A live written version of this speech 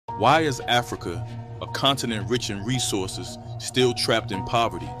Why is Africa, a continent rich in resources, still trapped in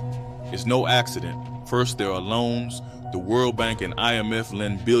poverty? It's no accident. First, there are loans. The World Bank and IMF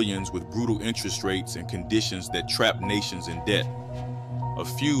lend billions with brutal interest rates and conditions that trap nations in debt. A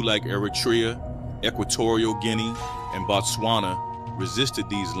few, like Eritrea, Equatorial Guinea, and Botswana, resisted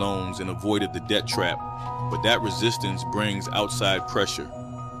these loans and avoided the debt trap, but that resistance brings outside pressure.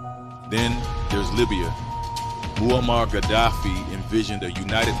 Then there's Libya. Muammar Gaddafi envisioned a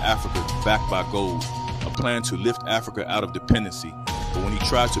united Africa backed by gold, a plan to lift Africa out of dependency. But when he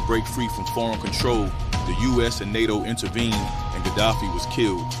tried to break free from foreign control, the US and NATO intervened and Gaddafi was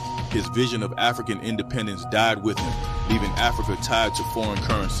killed. His vision of African independence died with him, leaving Africa tied to foreign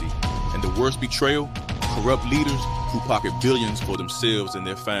currency. And the worst betrayal? Corrupt leaders who pocket billions for themselves and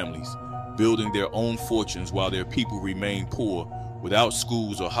their families, building their own fortunes while their people remain poor, without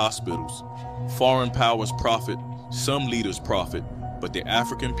schools or hospitals. Foreign powers profit, some leaders profit, but the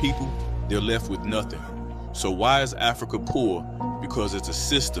African people, they're left with nothing. So why is Africa poor? Because it's a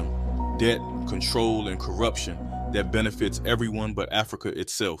system, debt, control, and corruption that benefits everyone but Africa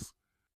itself.